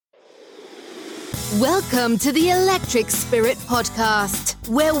Welcome to the Electric Spirit Podcast,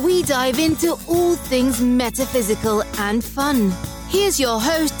 where we dive into all things metaphysical and fun. Here's your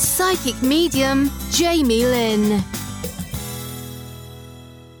host, psychic medium, Jamie Lynn.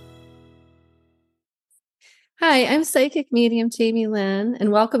 Hi, I'm psychic medium Jamie Lynn,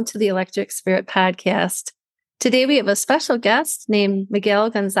 and welcome to the Electric Spirit Podcast. Today we have a special guest named Miguel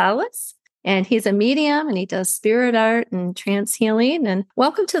Gonzalez, and he's a medium and he does spirit art and trance healing. And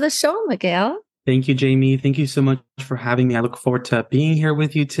welcome to the show, Miguel. Thank you, Jamie. Thank you so much for having me. I look forward to being here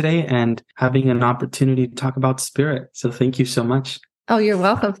with you today and having an opportunity to talk about spirit. So thank you so much. Oh, you're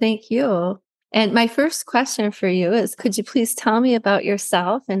welcome. Thank you. And my first question for you is, could you please tell me about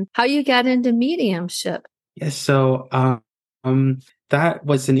yourself and how you got into mediumship? Yes. So that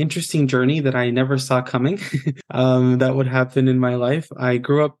was an interesting journey that I never saw coming. That would happen in my life. I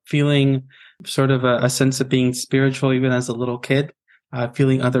grew up feeling sort of a sense of being spiritual even as a little kid.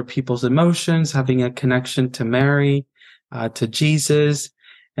 Feeling other people's emotions, having a connection to Mary, to Jesus.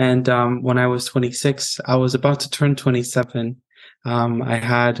 And when I was 26, I was about to turn 27. I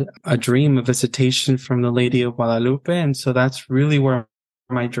had a dream, a visitation from the Lady of Guadalupe. And so that's really where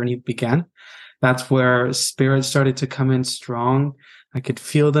my journey began. That's where spirit started to come in strong. I could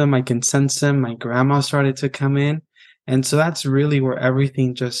feel them. I can sense them. My grandma started to come in. And so that's really where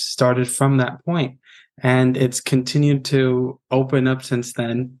everything just started from that point. And it's continued to open up since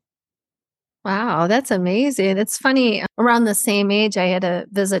then. Wow, that's amazing. It's funny. Around the same age, I had a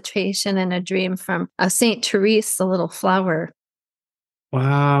visitation and a dream from Saint Therese, the little flower.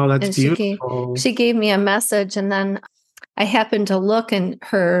 Wow, that's and beautiful. She gave me a message, and then I happened to look, and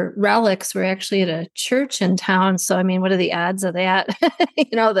her relics were actually at a church in town. So, I mean, what are the odds of that?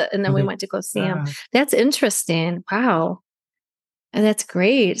 And then we went to go see him. That's interesting. Wow. And that's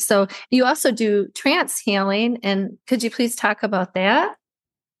great. So you also do trance healing. And could you please talk about that?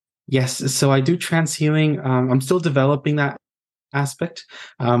 Yes. So I do trance healing. I'm still developing that aspect.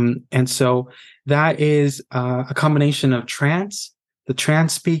 And so that is a combination of the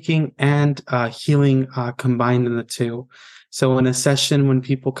trance speaking and healing combined in the two. So in a session, when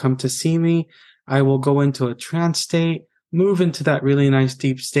people come to see me, I will go into a trance state, move into that really nice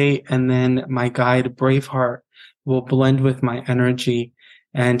deep state. And then my guide, Braveheart, will blend with my energy,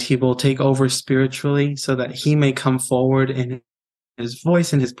 and he will take over spiritually so that he may come forward in his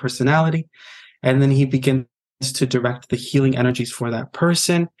voice and his personality. And then he begins to direct the healing energies for that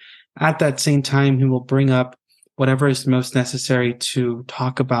person. At that same time, he will bring up whatever is most necessary to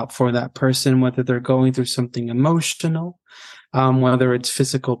talk about for that person, whether they're going through something emotional, whether it's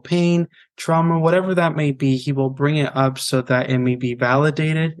physical pain, trauma, whatever that may be. He will bring it up so that it may be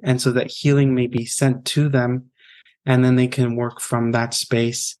validated and so that healing may be sent to them. And then they can work from that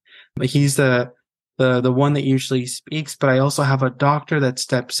space. But he's the one that usually speaks, but I also have a doctor that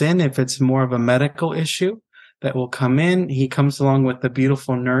steps in if it's more of a medical issue that will come in. He comes along with the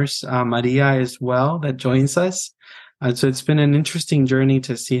beautiful nurse, Maria, as well, that joins us. So it's been an interesting journey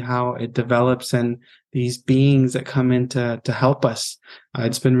to see how it develops and these beings that come in to help us.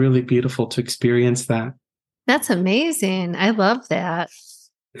 It's been really beautiful to experience that. That's amazing. I love that.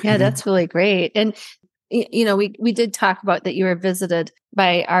 Yeah, that's really great. And we did talk about that you were visited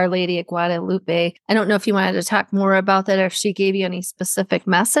by Our Lady of Guadalupe. I don't know if you wanted to talk more about that, or if she gave you any specific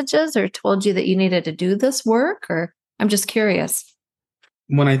messages or told you that you needed to do this work, or I'm just curious.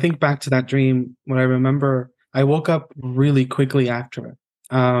 When I think back to that dream, what I remember, I woke up really quickly after it.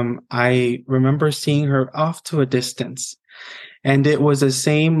 I remember seeing her off to a distance, and it was the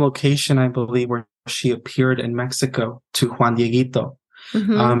same location, I believe, where she appeared in Mexico to Juan Dieguito,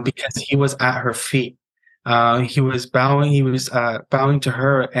 because he was at her feet. He was bowing to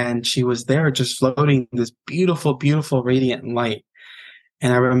her, and she was there just floating this beautiful, beautiful radiant light.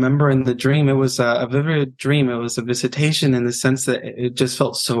 And I remember in the dream, it was a vivid dream. It was a visitation in the sense that it just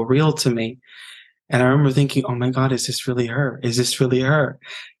felt so real to me. And I remember thinking, oh my God, is this really her? Is this really her?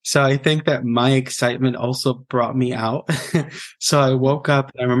 So I think that my excitement also brought me out. So I woke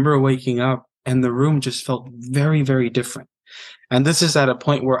up, and I remember waking up, and the room just felt very, very different. And this is at a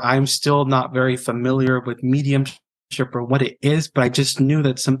point where I'm still not very familiar with mediumship or what it is, but I just knew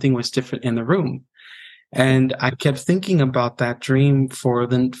that something was different in the room. And I kept thinking about that dream for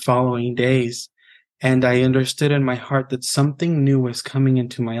the following days. And I understood in my heart that something new was coming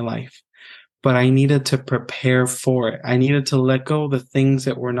into my life, but I needed to prepare for it. I needed to let go of the things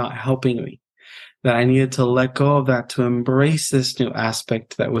that were not helping me, that I needed to let go of that to embrace this new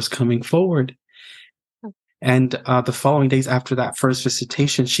aspect that was coming forward. And the following days after that first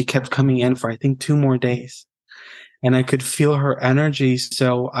visitation, she kept coming in for, I think, 2 more days. And I could feel her energy.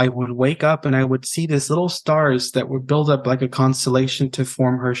 So I would wake up and I would see these little stars that would build up like a constellation to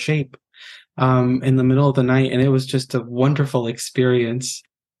form her shape. in the middle of the night. And it was just a wonderful experience.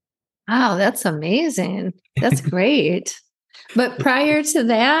 Wow, that's amazing. That's great. But prior to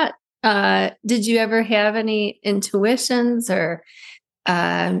that, did you ever have any intuitions or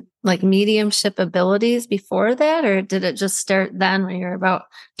like mediumship abilities before that? Or did it just start then when you were about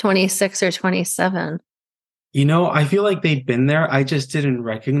 26 or 27? I feel like they'd been there. I just didn't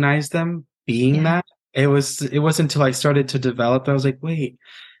recognize them being that. It wasn't until I started to develop that I was like, wait,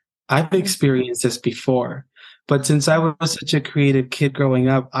 I've experienced this before. But since I was such a creative kid growing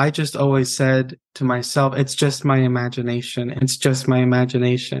up, I just always said to myself, it's just my imagination. It's just my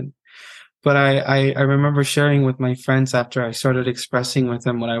imagination. But I remember sharing with my friends after I started expressing with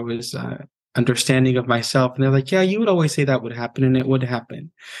them what I was understanding of myself. And they're like, yeah, you would always say that would happen, and it would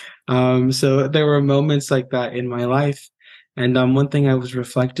happen. So there were moments like that in my life. And one thing I was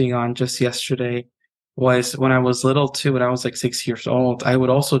reflecting on just yesterday was when I was little too, when I was like 6 years old, I would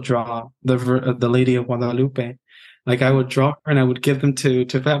also draw the Lady of Guadalupe. Like I would draw her and I would give them to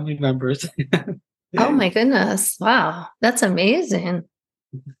family members. Oh my goodness. Wow. That's amazing.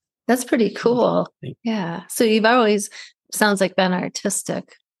 That's pretty cool. Yeah. So you've always, sounds like, been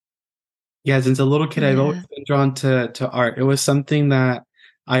artistic. Yeah, since a little kid, I've always been drawn to art. It was something that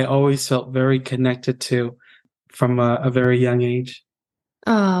I always felt very connected to from a very young age.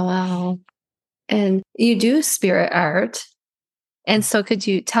 Oh, wow. And you do spirit art. And so could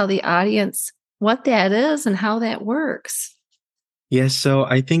you tell the audience what that is and how that works? Yes, so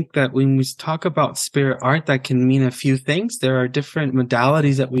I think that when we talk about spirit art, that can mean a few things. There are different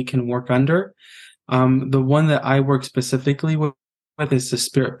modalities that we can work under. The one that I work specifically with is the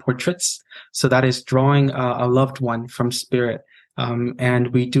spirit portraits. So that is drawing a loved one from spirit.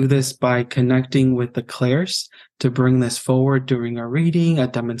 And we do this by connecting with the clairs to bring this forward during a reading, a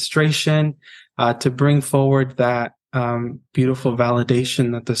demonstration, to bring forward that beautiful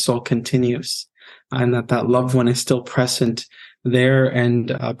validation that the soul continues and that loved one is still present there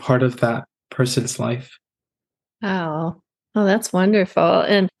and part of that person's life. Oh, that's wonderful.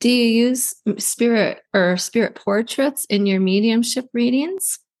 And do you use spirit portraits in your mediumship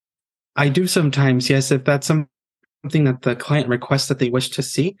readings? I do sometimes, yes, if that's something that the client requests that they wish to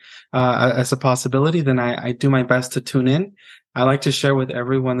see as a possibility, then I do my best to tune in. I like to share with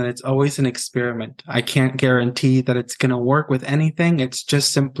everyone that it's always an experiment. I can't guarantee that it's going to work with anything. It's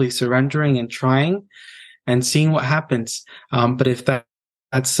just simply surrendering and trying and seeing what happens. But if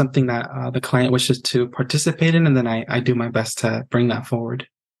that's something that the client wishes to participate in, and then I do my best to bring that forward.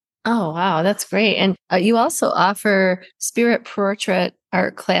 Oh, wow. That's great. And you also offer spirit portrait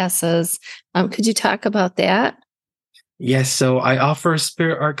art classes. Could you talk about that? Yes. So I offer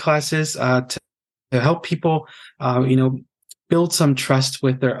spirit art classes to help people, build some trust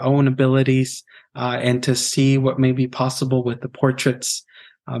with their own abilities and to see what may be possible with the portraits.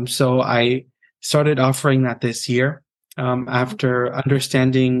 So I started offering that this year after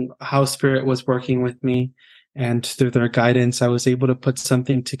understanding how spirit was working with me, and through their guidance, I was able to put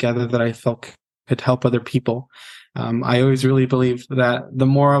something together that I felt could help other people. I always really believe that the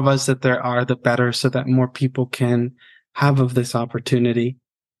more of us that there are, the better, so that more people can have of this opportunity.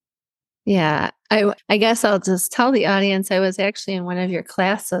 Yeah, I guess I'll just tell the audience I was actually in one of your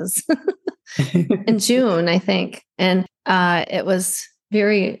classes in June, I think. And it was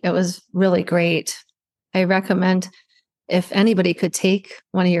really great. I recommend if anybody could take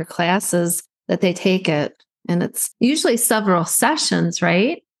one of your classes that they take it. And it's usually several sessions,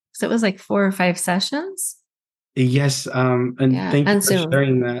 right? So it was like 4 or 5 sessions. Yes. And thank you for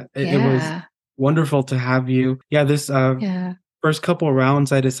sharing that. It was wonderful to have you. Yeah. This first couple of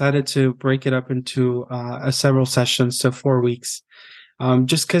rounds, I decided to break it up into several sessions, so 4 weeks,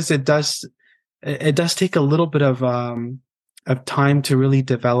 just because it does take a little bit of time to really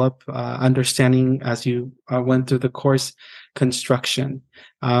develop understanding as you went through the course construction,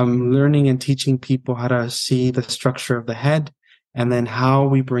 learning and teaching people how to see the structure of the head, and then how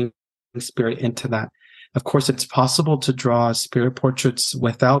we bring spirit into that. Of course, it's possible to draw spirit portraits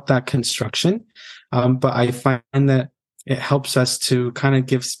without that construction, but I find that it helps us to kind of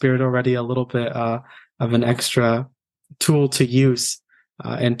give spirit already a little bit of an extra tool to use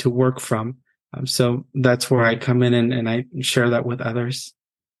and to work from. So that's where I come in and I share that with others.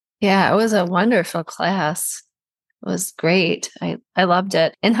 Yeah, it was a wonderful class. It was great. I loved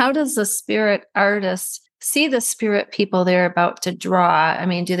it. And how does the spirit artist see the spirit people they're about to draw? I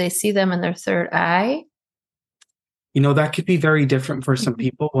mean, do they see them in their third eye? That could be very different for some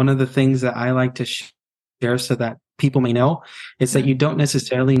people. One of the things that I like to share so that people may know is that you don't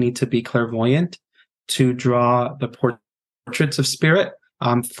necessarily need to be clairvoyant to draw the portraits of spirit.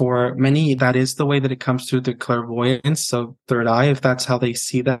 For many, that is the way that it comes through the clairvoyance, so third eye, if that's how they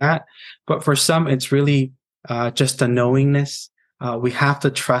see that. But for some, it's really just a knowingness. We have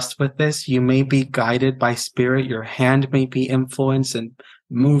to trust with this. You may be guided by spirit. Your hand may be influenced and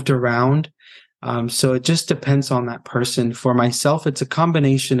moved around. So it just depends on that person. For myself, it's a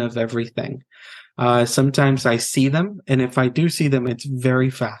combination of everything. Sometimes I see them, and if I do see them, it's very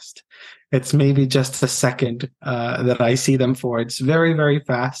fast. It's maybe just a second that I see them for. It's very, very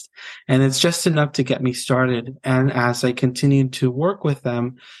fast, and it's just enough to get me started. And as I continue to work with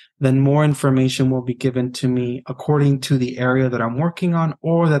them, then more information will be given to me according to the area that I'm working on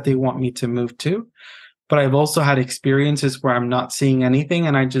or that they want me to move to. But I've also had experiences where I'm not seeing anything,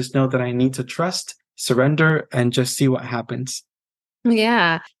 and I just know that I need to trust, surrender, and just see what happens.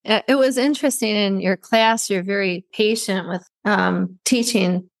 Yeah, it was interesting in your class. You're very patient with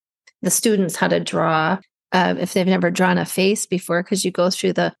teaching the students how to draw if they've never drawn a face before, because you go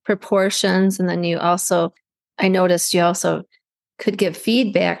through the proportions, and then I noticed you also could give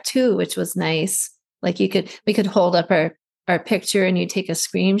feedback too, which was nice. Like we could hold up our picture and you take a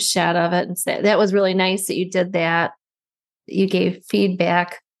screenshot of it and say, that was really nice that you did that. You gave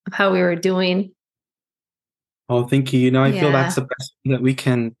feedback of how we were doing. Oh, thank you. I feel that's the best thing that we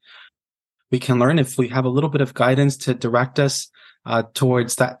can learn if we have a little bit of guidance to direct us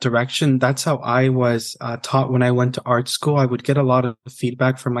towards that direction. That's how I was taught when I went to art school. I would get a lot of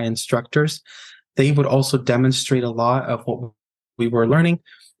feedback from my instructors. They would also demonstrate a lot of what we were learning.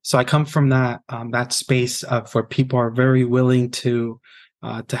 So I come from that space of where people are very willing to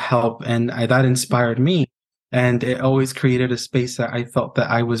help, and that inspired me. And it always created a space that I felt that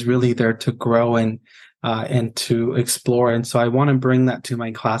I was really there to grow and to explore. And so I want to bring that to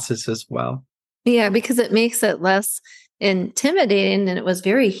my classes as well. Yeah, because it makes it less intimidating, and it was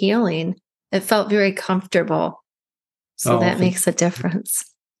very healing. It felt very comfortable. So that makes a difference.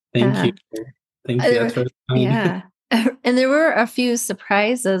 Thank you. Thank you. That's very kind. Yeah. And there were a few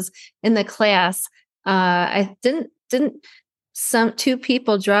surprises in the class. I didn't two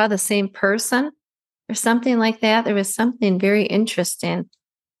people draw the same person or something like that? There was something very interesting.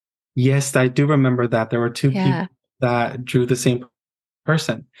 Yes, I do remember that. There were two people that drew the same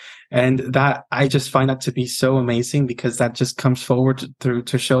person. And that I just find that to be so amazing, because that just comes forward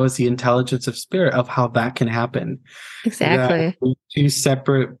to show us the intelligence of spirit of how that can happen. Exactly. That two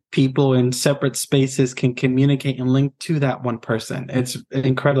separate people in separate spaces can communicate and link to that one person. It's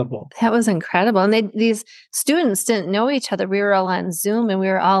incredible. That was incredible. And these students didn't know each other. We were all on Zoom and we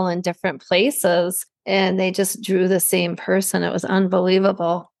were all in different places, and they just drew the same person. It was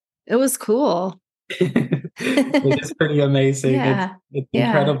unbelievable. It was cool. It is pretty amazing. Yeah. It's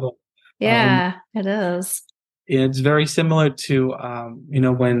incredible. Yeah, it is. It's very similar to,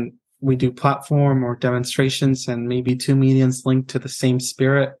 when we do platform or demonstrations and maybe two mediums linked to the same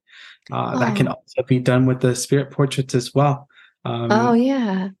spirit, that can also be done with the spirit portraits as well.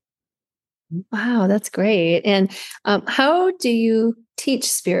 Yeah. Wow, that's great. And how do you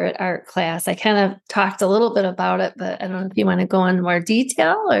teach spirit art class? I kind of talked a little bit about it, but I don't know if you want to go in more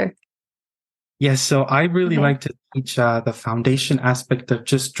detail or... Yes, so I really like to teach the foundation aspect of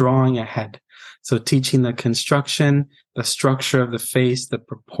just drawing a head. So teaching the construction, the structure of the face, the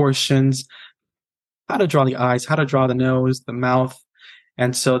proportions, how to draw the eyes, how to draw the nose, the mouth.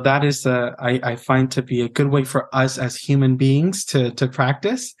 And so that is, I find to be a good way for us as human beings to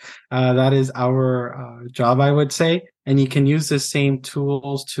practice. That is our job, I would say. And you can use the same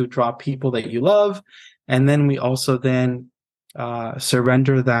tools to draw people that you love. And then we also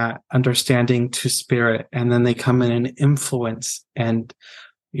surrender that understanding to spirit, and then they come in and influence and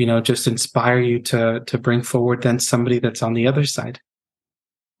just inspire you to bring forward then somebody that's on the other side.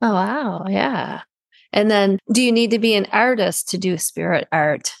 Oh wow, yeah. And then do you need to be an artist to do spirit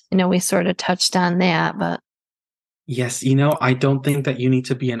art? We sort of touched on that, but yes, I don't think that you need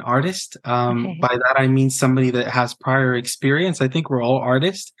to be an artist. By that I mean somebody that has prior experience. I think we're all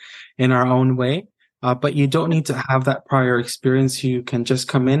artists in our own way. But you don't need to have that prior experience. You can just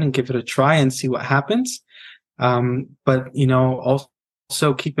come in and give it a try and see what happens. But,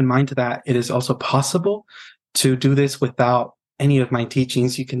 also keep in mind that it is also possible to do this without any of my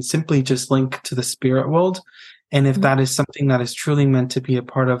teachings. You can simply just link to the spirit world. And if that is something that is truly meant to be a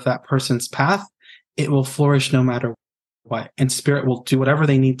part of that person's path, it will flourish no matter what. And spirit will do whatever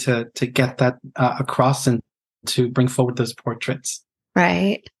they need to get that across and to bring forward those portraits.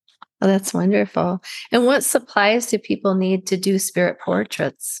 Right. Oh, that's wonderful. And what supplies do people need to do spirit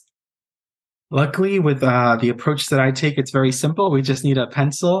portraits? Luckily, with the approach that I take, it's very simple. We just need a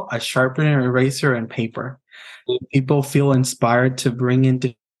pencil, a sharpener, eraser, and paper. If people feel inspired to bring in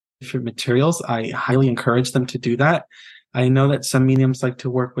different materials, I highly encourage them to do that. I know that some mediums like to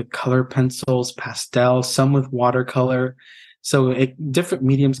work with color pencils, pastel, some with watercolor. So different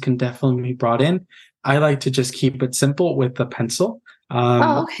mediums can definitely be brought in. I like to just keep it simple with the pencil.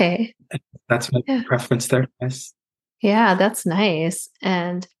 Oh, okay. That's my Yeah. preference there. Yes. Yeah, that's nice.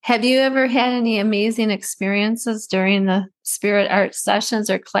 And have you ever had any amazing experiences during the spirit art sessions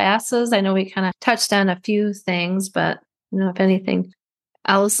or classes? I know we kind of touched on a few things, but if anything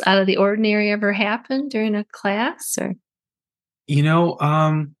else out of the ordinary ever happened during a class or?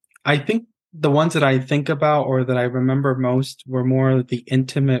 I think the ones that I think about or that I remember most were more the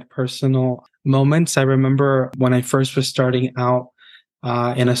intimate, personal moments. I remember when I first was starting out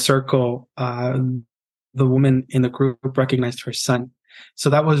in a circle, the woman in the group recognized her son. So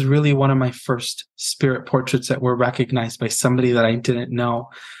that was really one of my first spirit portraits that were recognized by somebody that I didn't know.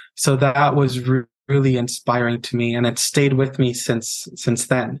 So that was really inspiring to me, and it stayed with me since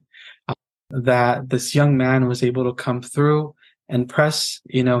then. That this young man was able to come through and press,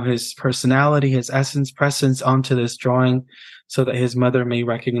 his personality, his essence, presence onto this drawing, so that his mother may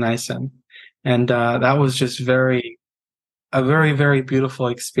recognize him. And that was just a very, very beautiful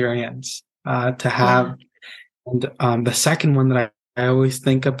experience to have. And the second one that I always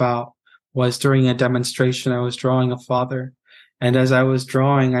think about was during a demonstration. I was drawing a father. And as I was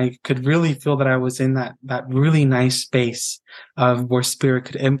drawing, I could really feel that I was in that really nice space of where spirit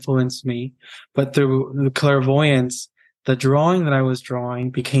could influence me. But through the clairvoyance, the drawing that I was drawing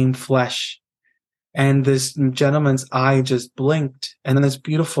became flesh. And this gentleman's eye just blinked. And then this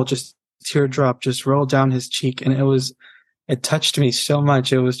beautiful just teardrop just rolled down his cheek. And it touched me so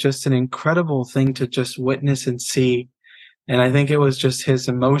much. It was just an incredible thing to just witness and see. And I think it was just his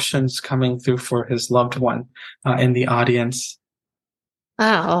emotions coming through for his loved one in the audience.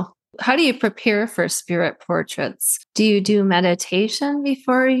 Wow. How do you prepare for spirit portraits? Do you do meditation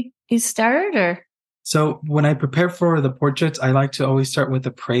before you start or? So when I prepare for the portraits, I like to always start with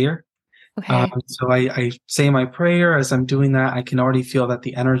a prayer. Okay. So I say my prayer. As I'm doing that, I can already feel that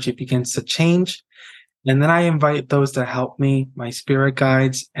the energy begins to change. And then I invite those to help me, my spirit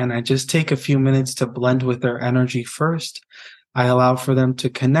guides, and I just take a few minutes to blend with their energy first. I allow for them to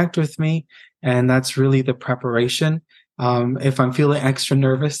connect with me, and that's really the preparation. If I'm feeling extra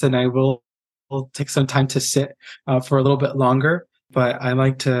nervous, then I will take some time to sit for a little bit longer. But I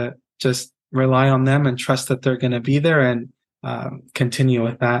like to just rely on them and trust that they're going to be there and continue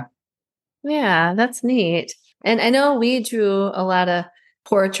with that. Yeah, that's neat. And I know we drew a lot of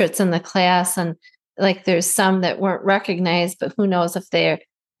portraits in the class, and like there's some that weren't recognized, but who knows if they're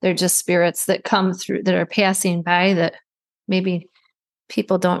just spirits that come through that are passing by that maybe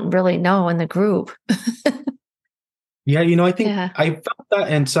people don't really know in the group. Yeah, I think I felt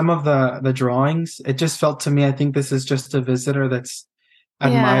that in some of the drawings. It just felt to me, I think this is just a visitor that's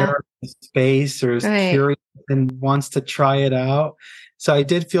admiring the space or is curious and wants to try it out. So I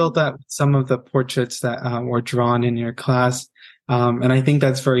did feel that with some of the portraits that were drawn in your class. And I think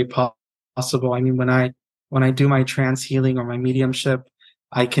that's very possible. I mean, when I do my trance healing or my mediumship,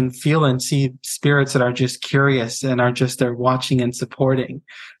 I can feel and see spirits that are just curious and are just there watching and supporting.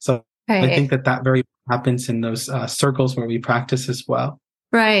 So I think that very happens in those circles where we practice as well.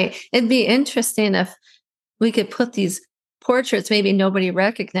 Right. It'd be interesting if we could put these portraits maybe nobody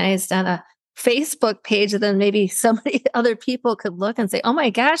recognized on a Facebook page, and then maybe other people could look and say, "Oh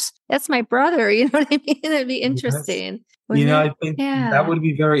my gosh, that's my brother." You know what I mean? It'd be interesting. Yes. I think that would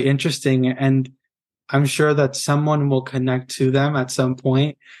be very interesting, and I'm sure that someone will connect to them at some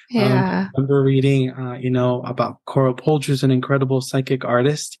point. I remember reading, about Cora Poulter's an incredible psychic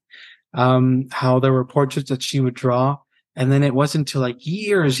artist, how there were portraits that she would draw, and then it wasn't until like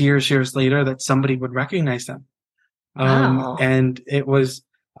years later that somebody would recognize them. And it was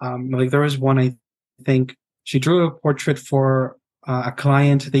there was one, I think she drew a portrait for a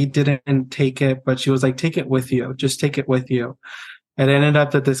client. They didn't take it, but she was like, "Take it with you. Just take it with you." It ended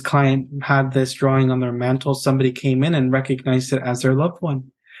up that this client had this drawing on their mantle. Somebody came in and recognized it as their loved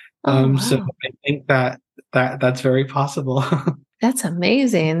one. So I think that's very possible. That's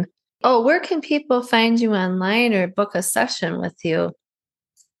amazing. Oh, where can people find you online or book a session with you?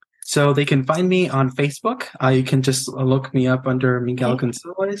 So they can find me on Facebook. You can just look me up under Miguel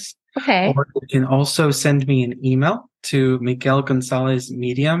Gonzalez. Okay. Or you can also send me an email to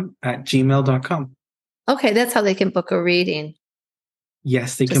miguelgonzalezmedium@gmail.com. Okay, that's how they can book a reading.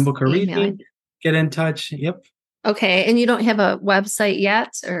 Yes, they can book a reading, get in touch. Yep. Okay, and you don't have a website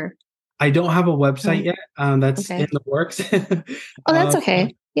yet, or? I don't have a website yet. That's in the works. Oh, that's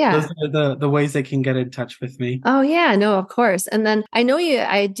okay. Yeah. Those are the ways they can get in touch with me. Oh, yeah. No, of course. And then I know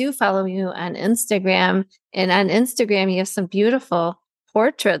I do follow you on Instagram, and on Instagram, you have some beautiful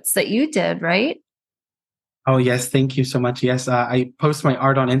portraits that you did, right? Oh, yes. Thank you so much. Yes. I post my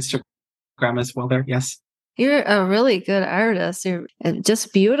art on Instagram as well there. Yes. You're a really good artist. You're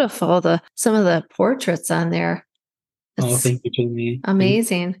just beautiful. Some of the portraits on there. Oh, It's thank you, Jamie.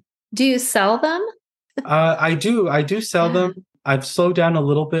 amazing. Do you sell them? I do. I do sell them. I've slowed down a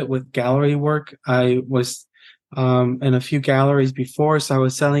little bit with gallery work. I was in a few galleries before, so I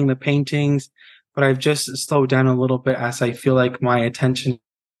was selling the paintings, but I've just slowed down a little bit as I feel like my attention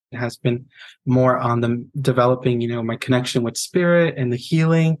has been more on the developing, my connection with spirit and the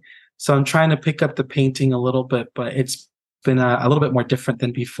healing. So I'm trying to pick up the painting a little bit, but it's been a little bit more different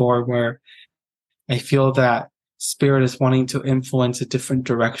than before, where I feel that spirit is wanting to influence a different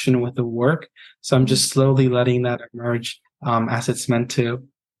direction with the work. So I'm just slowly letting that emerge as it's meant to.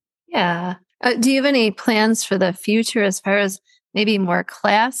 Yeah. Do you have any plans for the future as far as maybe more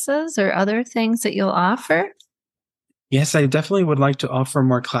classes or other things that you'll offer? Yes, I definitely would like to offer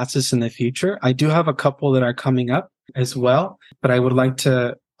more classes in the future. I do have a couple that are coming up as well, but I would like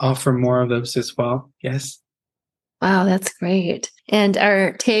to offer more of those as well. Yes. Wow, that's great. And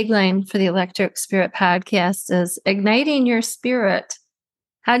our tagline for the Electric Spirit podcast is igniting your spirit.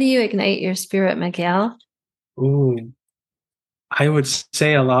 How do you ignite your spirit, Miguel? Ooh, I would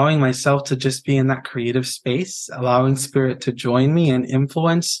say allowing myself to just be in that creative space, allowing spirit to join me and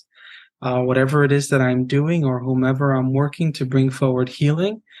influence whatever it is that I'm doing or whomever I'm working to bring forward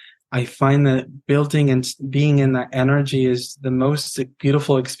healing. I find that building and being in that energy is the most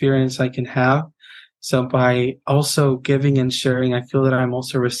beautiful experience I can have. So by also giving and sharing, I feel that I'm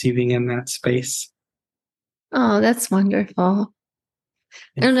also receiving in that space. Oh, that's wonderful.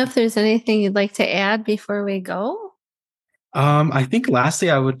 I don't know if there's anything you'd like to add before we go. I think lastly,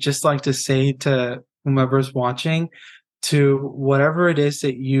 I would just like to say to whomever's watching, to whatever it is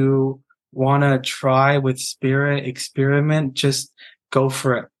that you want to try with spirit, experiment, just go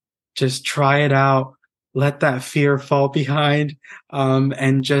for it. Just try it out. Let that fear fall behind,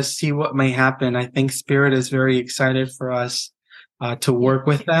 and just see what may happen. I think spirit is very excited for us to work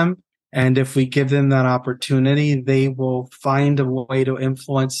with them. And if we give them that opportunity, they will find a way to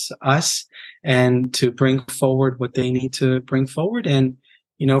influence us and to bring forward what they need to bring forward. And,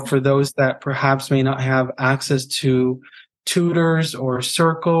 for those that perhaps may not have access to tutors or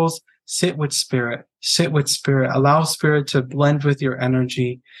circles, sit with spirit, allow spirit to blend with your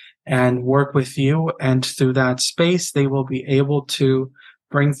energy and work with you. And through that space, they will be able to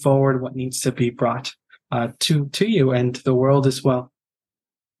bring forward what needs to be brought to you and to the world as well.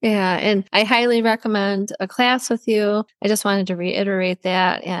 Yeah, and I highly recommend a class with you. I just wanted to reiterate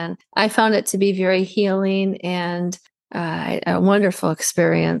that. And I found it to be very healing and a wonderful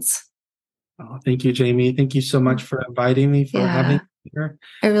experience. Oh, thank you, Jamie. Thank you so much for inviting me, for having me here.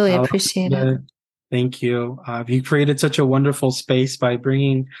 I really appreciate it. Thank you. You created such a wonderful space by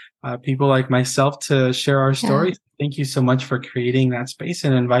bringing people like myself to share our stories. Thank you so much for creating that space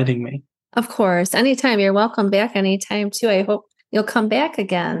and inviting me. Of course. Anytime. You're welcome back anytime, too. I hope you'll come back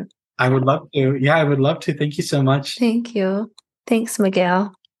again. I would love to. Yeah, I would love to. Thank you so much. Thank you. Thanks,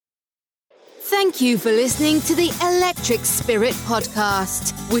 Miguel. Thank you for listening to the Electric Spirit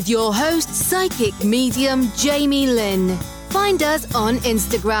Podcast with your host, psychic medium Jamie Lynn. Find us on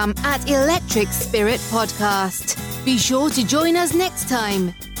Instagram at Electric Spirit Podcast. Be sure to join us next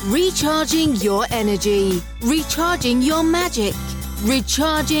time. Recharging your energy, recharging your magic,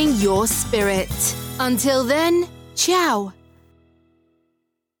 recharging your spirit. Until then, ciao.